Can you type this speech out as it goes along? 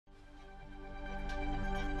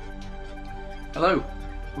Hello,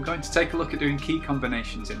 we're going to take a look at doing key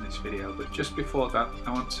combinations in this video, but just before that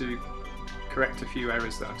I want to correct a few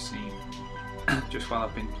errors that I've seen just while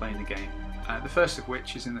I've been playing the game. The first of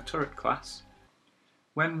which is in the turret class.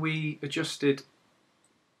 When we adjusted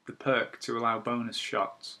the perk to allow bonus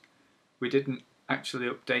shots, we didn't actually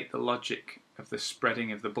update the logic of the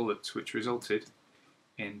spreading of the bullets, which resulted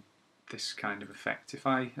in this kind of effect. If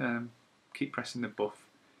I keep pressing the buff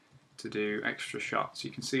to do extra shots, you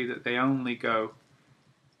can see that they only go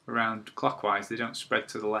around clockwise, they don't spread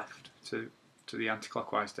to the left, to the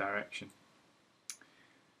anti-clockwise direction.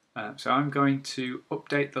 So I'm going to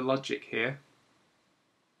update the logic here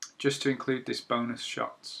just to include this bonus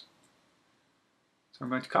shots. So I'm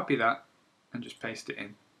going to copy that and just paste it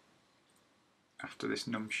in after this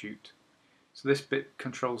num shoot. So this bit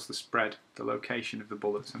controls the spread, the location of the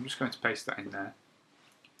bullets. I'm just going to paste that in there,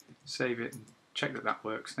 save it and check that that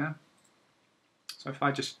works now. So if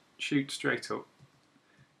I just shoot straight up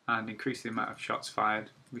and increase the amount of shots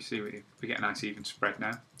fired, we see we get a nice even spread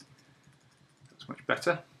now. That's much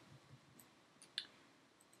better.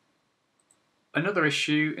 Another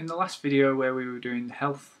issue in the last video where we were doing the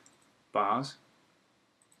health bars,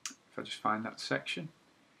 if I just find that section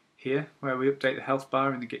here where we update the health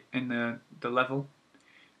bar in the level,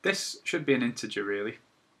 this should be an integer really.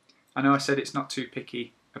 I know I said it's not too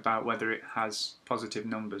picky about whether it has positive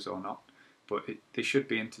numbers or not, but they should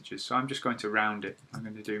be integers, so I'm just going to round it. I'm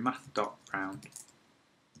going to do math.round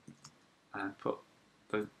and put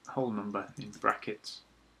the whole number in brackets.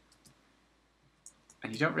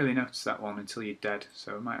 And you don't really notice that one until you're dead,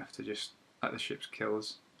 so we might have to just let the ships kill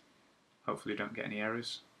us. Hopefully we don't get any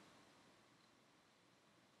errors.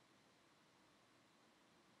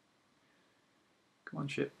 Come on,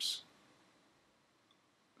 ships.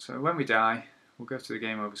 So when we die, we'll go to the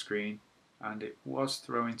game over screen, and it was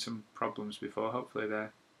throwing some problems before. Hopefully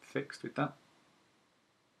they're fixed with that.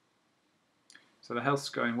 So the health's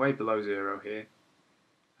going way below 0 here,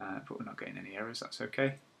 but we're not getting any errors, that's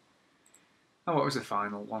okay. And what was the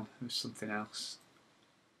final one? It was something else.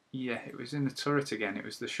 Yeah, it was in the turret again. It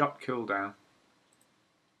was the shot cooldown.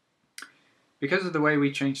 Because of the way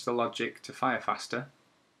we changed the logic to fire faster,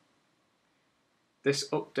 this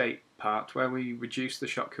update part where we reduced the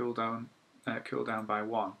shot cooldown by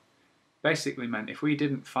 1 basically meant if we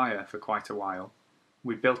didn't fire for quite a while,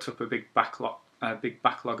 we built up a big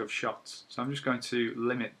backlog of shots. So I'm just going to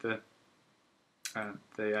limit the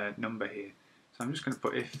number here. So I'm just going to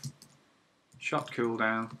put if shot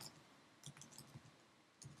cooldown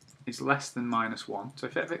is less than -1. So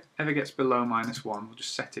if it ever gets below -1, we'll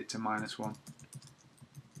just set it to -1.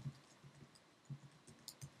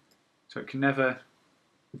 So it can never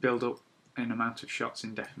build up an amount of shots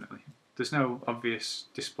indefinitely. There's no obvious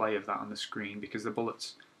display of that on the screen because the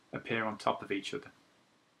bullets appear on top of each other.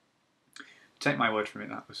 Take my word from it,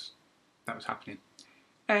 that was happening.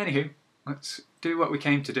 Anywho, let's do what we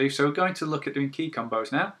came to do. So we're going to look at doing key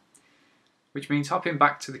combos now, which means hopping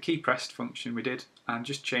back to the key pressed function we did and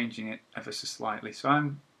just changing it ever so slightly. So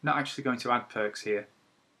I'm not actually going to add perks here.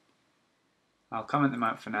 I'll comment them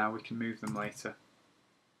out for now, we can move them later.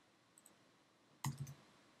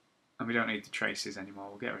 And we don't need the traces anymore,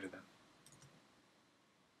 we'll get rid of them.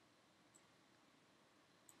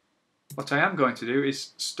 What I am going to do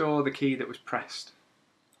is store the key that was pressed.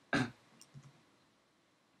 So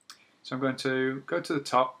I'm going to go to the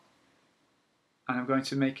top and I'm going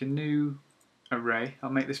to make a new array. I'll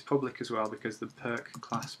make this public as well because the perk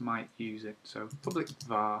class might use it. So public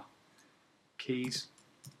var keys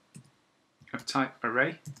of type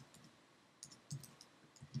array.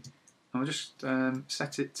 And we'll just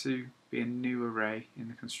set it to be a new array in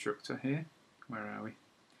the constructor here. Where are we?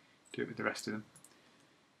 Do it with the rest of them.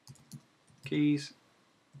 Keys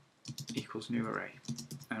equals new array.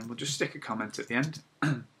 And we'll just stick a comment at the end.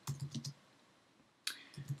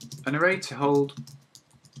 An array to hold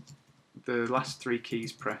the last 3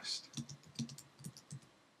 keys pressed.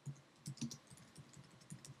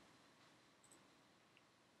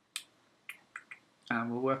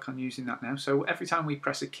 And we'll work on using that now. So every time we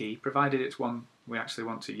press a key, provided it's one we actually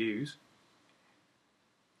want to use,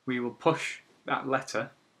 we will push that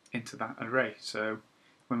letter into that array. So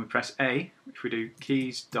when we press A, if we do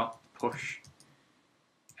keys.push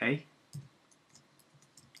A,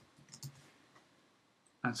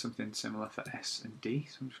 and something similar for S and D.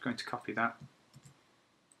 So I'm just going to copy that,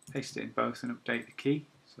 paste it in both and update the key.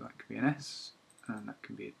 So that could be an S and that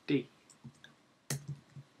can be a D.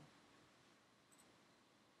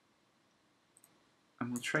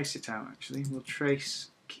 And we'll trace it out actually. We'll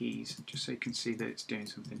trace keys just so you can see that it's doing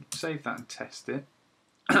something. Save that and test it.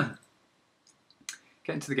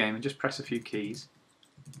 Get into the game and just press a few keys.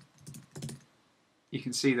 you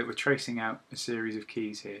can see that we're tracing out a series of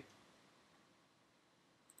keys here.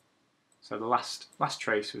 So the last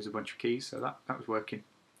trace was a bunch of keys, so that was working.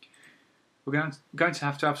 We're going to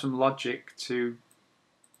have some logic to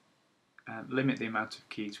limit the amount of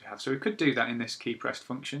keys we have. So we could do that in this key pressed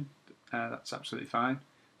function. That's absolutely fine.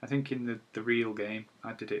 I think in the real game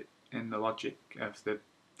I did it in the logic of the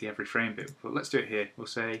every frame bit, but let's do it here. We'll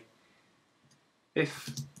say if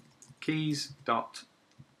keys dot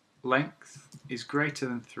length is greater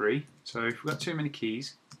than 3, so if we've got too many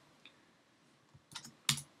keys,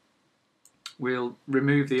 we'll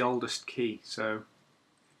remove the oldest key. So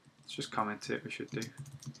let's just comment it, we should do.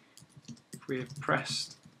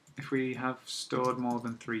 If we have stored more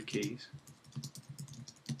than 3 keys,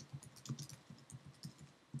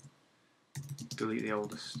 delete the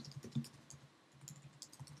oldest.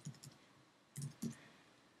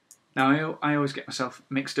 Now I always get myself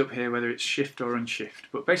mixed up here whether it's shift or unshift,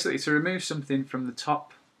 but basically to remove something from the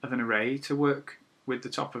top of an array, to work with the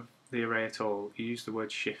top of the array at all, you use the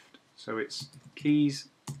word shift. So it's keys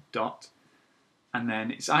dot, and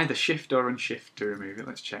then it's either shift or unshift to remove it.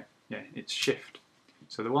 Let's check. Yeah, it's shift.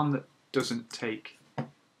 So the one that doesn't take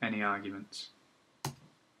any arguments.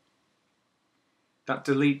 That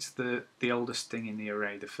deletes the oldest thing in the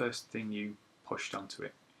array, the first thing you pushed onto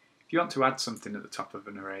it. If you want to add something at the top of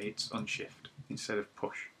an array, it's unshift instead of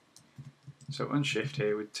push. So unshift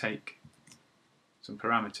here would take some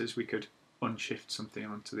parameters. We could unshift something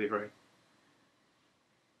onto the array,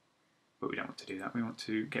 but we don't want to do that. We want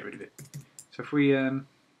to get rid of it. So if we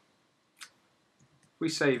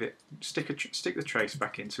save it, stick the trace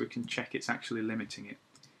back in so we can check it's actually limiting it.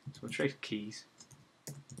 So we'll trace keys.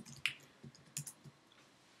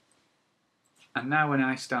 And now when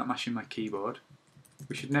I start mashing my keyboard,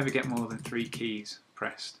 we should never get more than 3 keys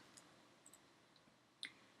pressed.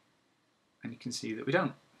 And you can see that we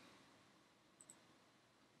don't,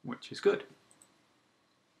 which is good.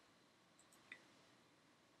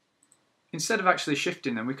 Instead of actually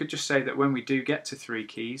shifting them, we could just say that when we do get to 3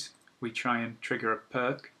 keys, we try and trigger a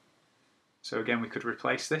perk. So again, we could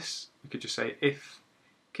replace this. We could just say if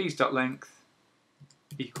keys.length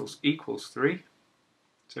equals 3.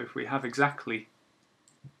 So if we have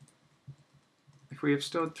if we have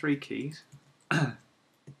stored 3 keys,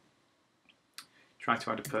 try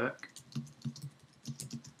to add a perk.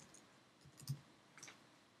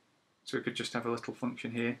 So we could just have a little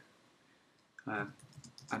function here,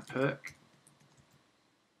 add perk.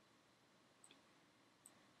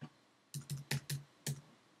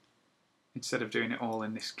 Instead of doing it all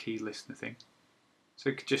in this key listener thing. So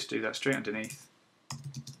we could just do that straight underneath.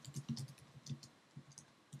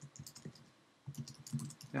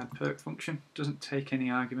 The add perk function doesn't take any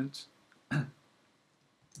arguments.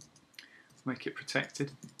 Make it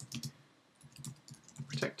protected.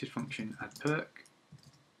 Protected function add perk.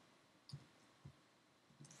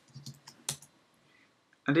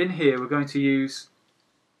 And in here we're going to use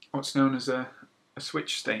what's known as a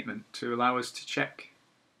switch statement to allow us to check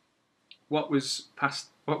what was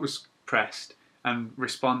pressed and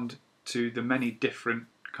respond to the many different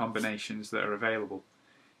combinations that are available.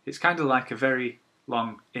 It's kind of like a very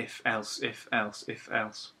long if else, if else, if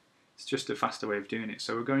else. It's just a faster way of doing it.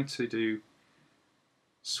 So we're going to do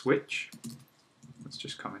switch. Let's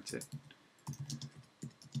just comment it.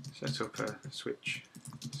 Set up a switch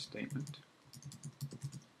statement.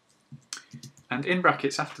 And in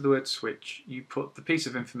brackets after the word switch, you put the piece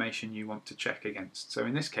of information you want to check against. So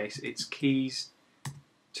in this case, it's keys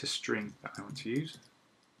to string that I want to use,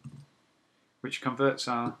 which converts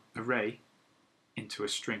our array into a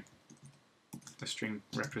string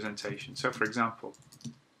representation. So for example,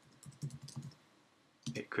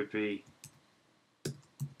 it could be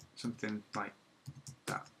something like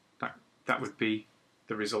that. That would be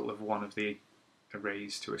the result of one of the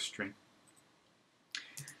arrays to a string.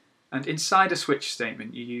 And inside a switch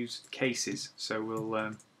statement you use cases, so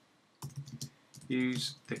we'll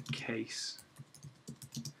use the case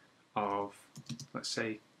of, let's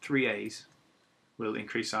say, 3 A's will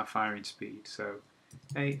increase our firing speed, so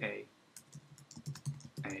A.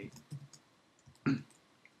 And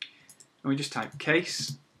we just type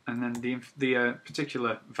case and then the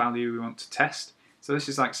particular value we want to test. So this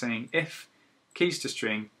is like saying if keys to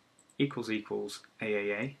string equals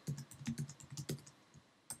AAA,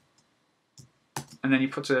 and then you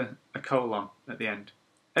put a colon at the end.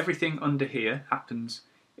 Everything under here happens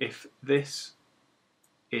if this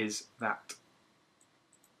is that.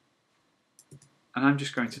 And I'm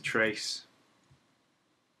just going to trace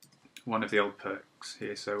one of the old perks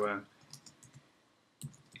here, so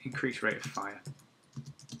increase rate of fire.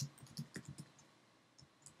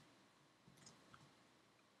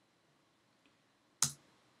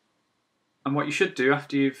 And what you should do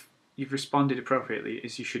after you've responded appropriately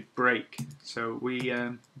is you should break. So we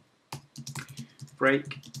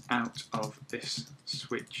break out of this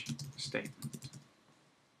switch statement.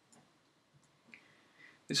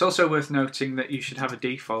 It's also worth noting that you should have a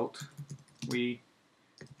default. We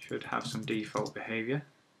should have some default behavior.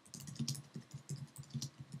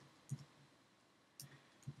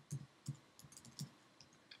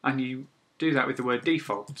 And you do that with the word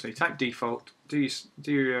default. So you type default, do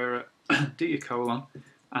your colon,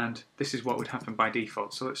 and this is what would happen by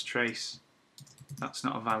default. So let's trace. That's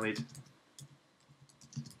not a valid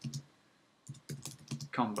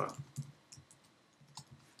combo.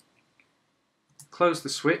 Close the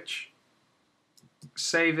switch,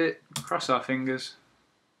 save it, cross our fingers.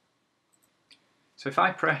 So if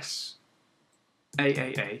I press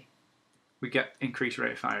AAA, we get increased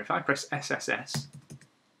rate of fire. If I press SSS,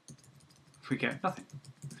 we get nothing.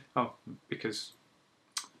 Oh, because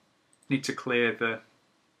I need to clear the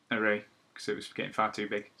array because it was getting far too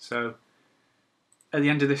big. So at the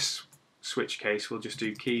end of this switch case, we'll just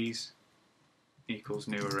do keys equals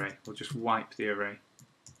new array. We'll just wipe the array.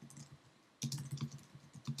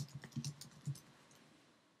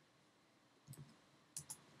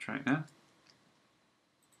 Try it now.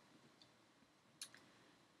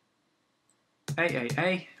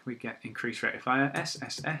 AAA, we get increased rate of fire.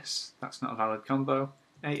 SSS, that's not a valid combo.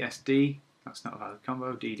 ASD, that's not a valid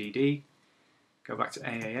combo. DDD, go back to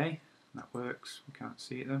AAA, that works. We can't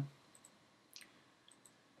see it though.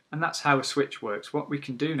 And that's how a switch works. What we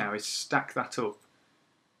can do now is stack that up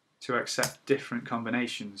to accept different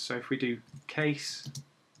combinations. So if we do case,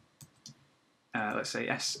 let's say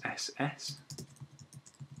SSS,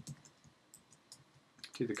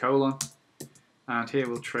 do the colon, and here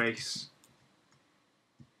we'll trace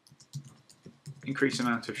increase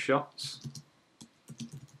amount of shots,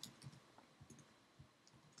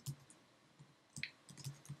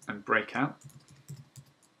 and break out.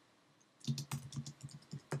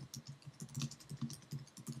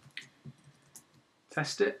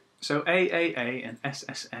 Test it. So AAA and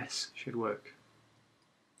SSS should work.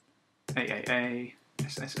 AAA,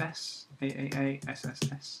 SSS, AAA,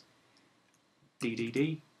 SSS,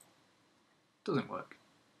 DDD, doesn't work.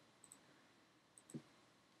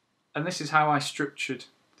 And this is how I structured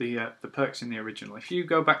the perks in the original. If you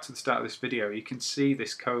go back to the start of this video, you can see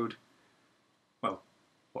this code, well,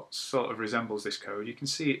 what sort of resembles this code. You can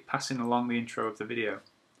see it passing along the intro of the video.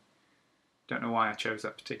 Don't know why I chose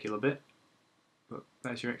that particular bit, but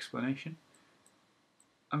there's your explanation.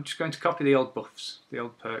 I'm just going to copy the old buffs, the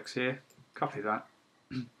old perks here. Copy that.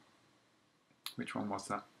 Which one was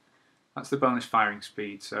that? That's the bonus firing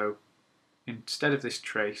speed. So instead of this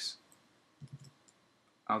trace,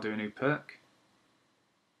 I'll do a new perk.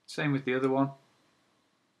 Same with the other one.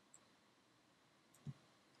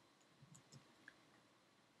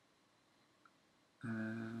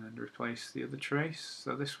 And replace the other trace.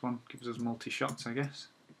 So this one gives us multi-shots, I guess.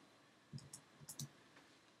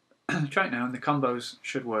 Try it now and the combos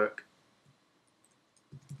should work.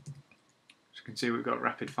 As you can see, we've got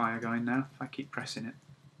rapid fire going now. If I keep pressing it,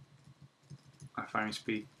 our firing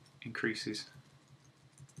speed increases.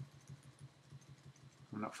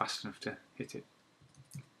 I'm not fast enough to hit it.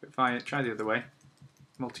 But if I try the other way,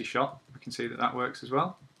 multi-shot, I can see that that works as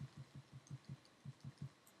well.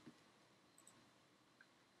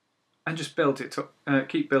 And just build it up,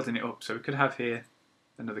 keep building it up. So we could have here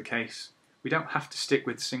another case. We don't have to stick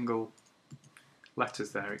with single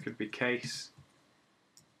letters there. It could be case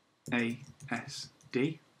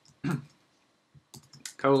ASD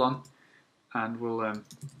colon, and we'll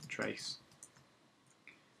trace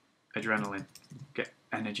adrenaline, get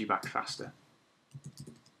energy back faster.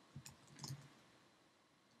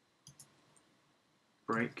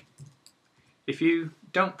 Break. If you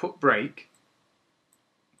don't put break,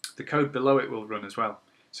 the code below it will run as well.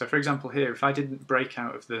 So for example here, if I didn't break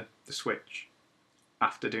out of the switch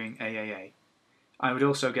after doing AAA, I would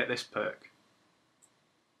also get this perk.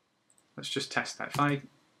 Let's just test that. If I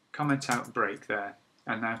comment out break there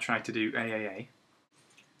and now try to do AAA.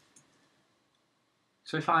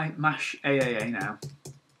 So if I mash AAA now,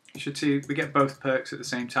 you should see we get both perks at the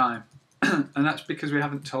same time. And that's because we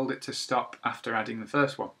haven't told it to stop after adding the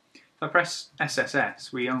first one. If I press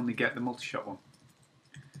SSS, we only get the multi-shot one.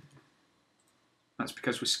 That's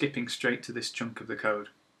because we're skipping straight to this chunk of the code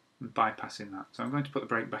and bypassing that. So I'm going to put the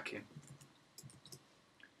break back in.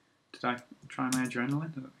 Did I try my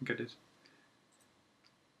adrenaline? I don't think I did.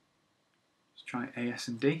 Let's try AS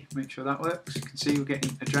and D, make sure that works. You can see we're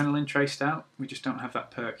getting adrenaline traced out. We just don't have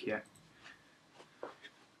that perk yet.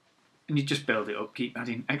 And you just build it up, keep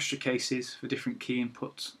adding extra cases for different key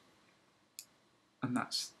inputs. And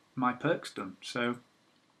that's my perks done. So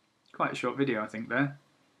quite a short video I think there.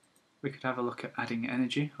 We could have a look at adding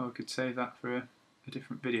energy, or we could save that for a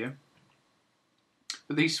different video.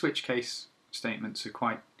 But these switch case statements are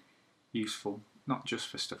quite useful, not just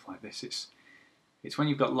for stuff like this. It's when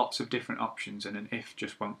you've got lots of different options and an if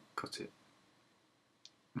just won't cut it.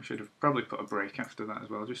 I should have probably put a break after that as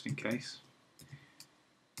well, just in case.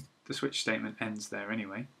 The switch statement ends there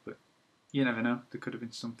anyway, but you never know, there could have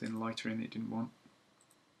been something lighter in it it didn't want.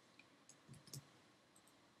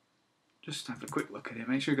 Just have a quick look at it,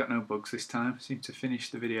 make sure you've got no bugs this time. I seem to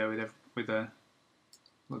finish the video with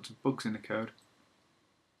loads of bugs in the code.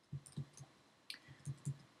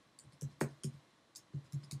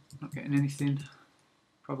 Not getting anything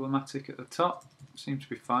problematic at the top, seems to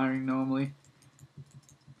be firing normally.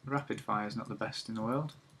 Rapid fire is not the best in the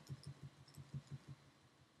world.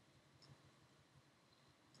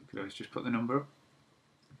 You could always just put the number up.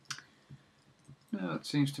 No, that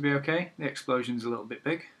seems to be okay. The explosion's a little bit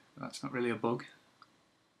big. That's not really a bug,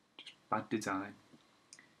 just bad design.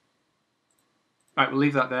 Right, we'll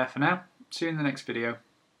leave that there for now. See you in the next video.